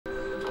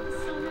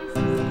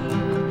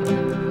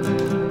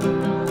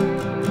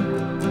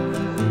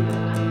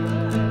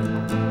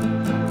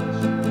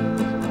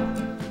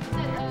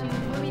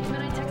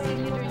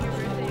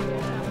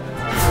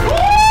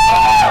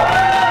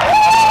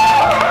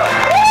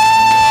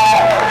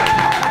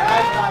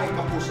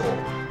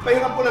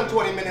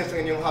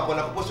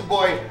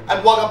And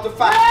welcome to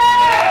Fast.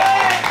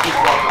 Please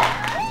welcome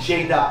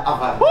Jayda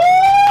Avanzado.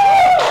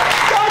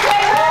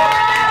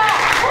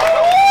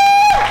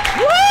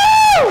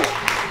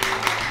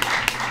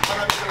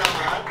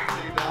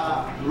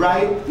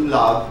 Right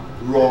love,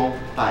 wrong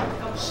time.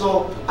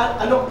 So,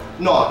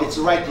 no, it's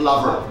right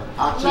lover.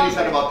 Actually, it's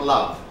not about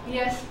love.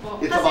 Yes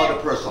po. It's about a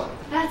person.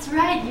 That's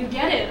right, you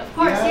get it. Of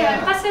course,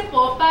 yeah. Kasi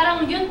po,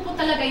 parang yun po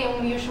talaga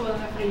yung usual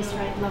na phrase,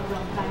 right love,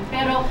 wrong time.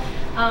 Pero,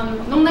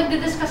 nung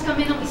nagdi-discuss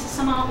kami ng isa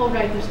sa mga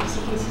co-writers, si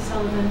Casey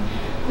Sullivan,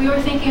 we were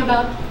thinking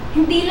about,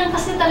 hindi lang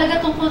kasi talaga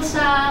tungkol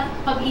sa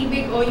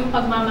pag-ibig o yung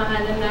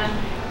pagmamahalan na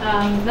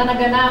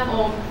naganap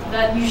o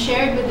that you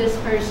shared with this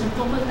person,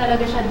 tungkol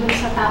talaga siya dun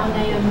sa tao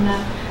na yun na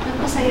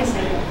nagpasaya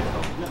sa'yo.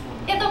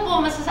 Ito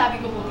po, masasabi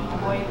ko po, Tito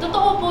Boy.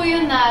 Totoo po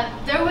yun na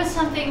there was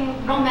something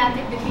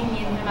romantic between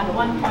me and him at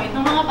one point.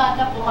 Nung mga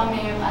bata po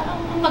kami, parang,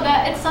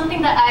 kumbaga, it's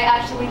something that I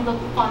actually look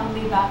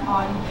fondly back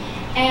on.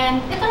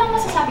 And ito lang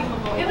masasabi ko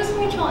po, it was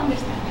mutual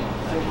understanding.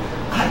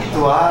 It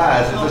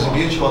was a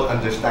mutual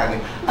understanding.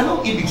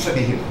 Anong ibig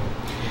sabihin?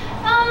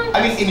 I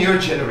mean, in your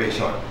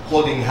generation,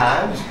 holding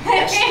hands,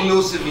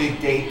 exclusively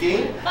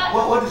dating,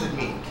 what does it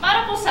mean?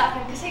 Para po sa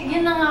akin, kasi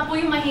yun na nga po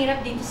yung mahirap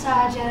dito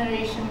sa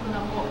generation ko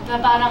na po.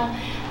 Na parang,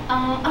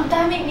 ang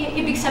daming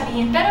ibig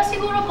sabihin. Pero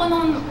siguro po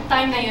nung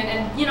time na yun,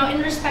 and you know, in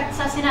respect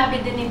sa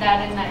sinabi din ni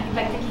Darren na he'd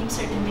like to keep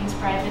certain things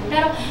private.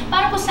 Pero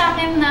para po sa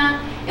akin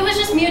na, it was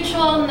just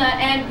mutual na,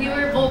 and we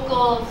were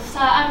vocal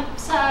sa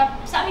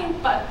aming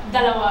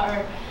dalawa,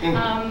 or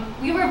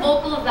we were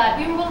vocal of that.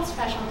 We were both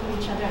special to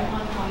each other at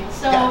one point.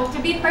 So, to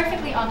be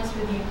perfectly honest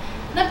with you,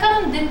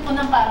 nagkaroon din po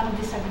ng parang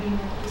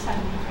disagreement sa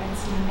amin ni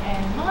Francine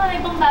and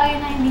mga ibang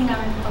bagay na hindi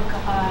namin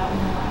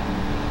pagkakaunawaan.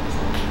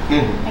 So,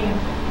 ayun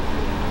po.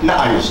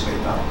 Naayos ba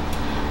ito?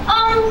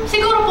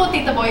 Siguro po,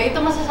 Tito Boy,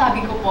 ito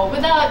masasabi ko po,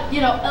 without,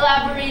 you know,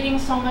 elaborating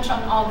so much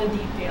on all the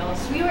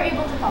details, we were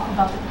able to talk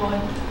about it po.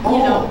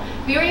 You know,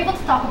 we were able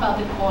to talk about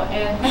it po,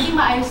 and naging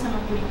maayos naman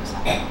po ito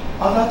sa akin.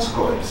 Oh, that's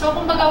good. So,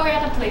 kumbaga, we're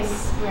at a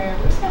place where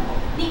we're simple.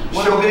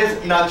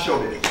 Showbiz, not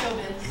showbiz.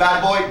 Showbiz.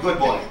 Bad boy,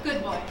 good boy. Good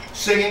boy.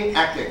 Singing,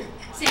 acting.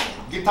 Singing.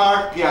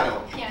 Guitar,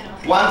 piano. Piano.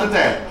 1 to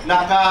 10,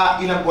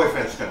 ilang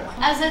boyfriends ka na?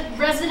 As a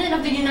resident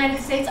of the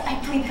United States, I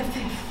plead the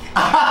fifth. 1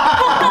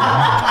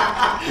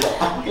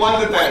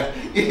 to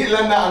 10,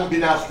 ilan na ang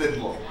binasted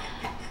mo?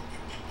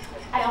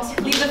 I also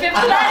plead the fifth.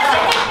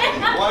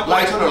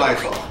 Lights on or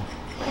lights off?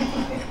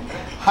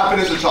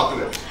 Happiness or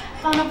chocolate?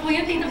 Paano po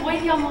yun, Tito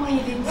Boy? Hindi ako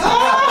mahilig.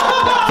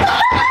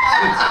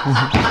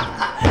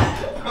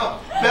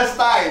 Best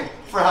time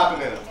for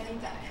happiness?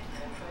 Anytime.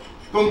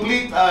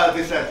 Complete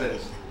this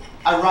sentence.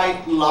 A right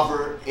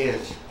lover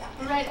is?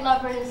 A right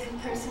lover is the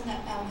person that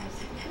values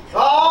you.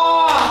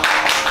 Oh!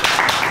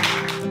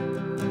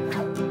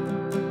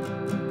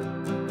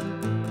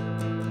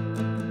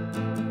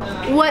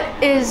 What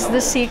is the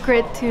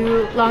secret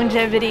to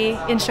longevity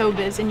in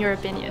showbiz, in your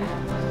opinion?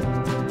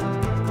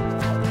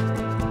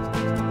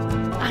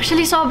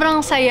 Actually,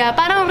 sobrang saya.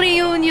 Parang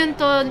reunion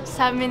to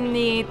sa amin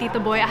ni Tito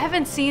Boy. I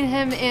haven't seen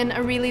him in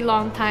a really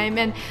long time.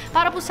 And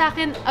para po sa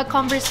akin, a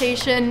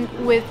conversation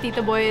with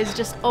Tito Boy is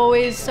just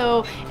always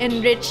so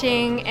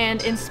enriching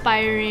and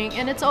inspiring.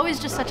 And it's always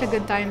just such a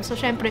good time. So,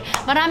 syempre,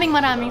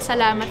 maraming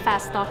salamat,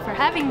 Fast Talk, for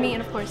having me.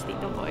 And of course,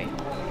 Tito Boy.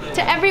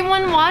 To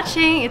everyone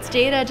watching, it's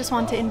Jayda. I just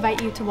want to invite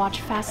you to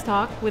watch Fast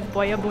Talk with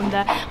Boy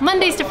Abunda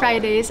Mondays to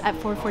Fridays at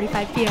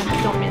 4:45 p.m.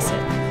 Don't miss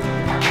it.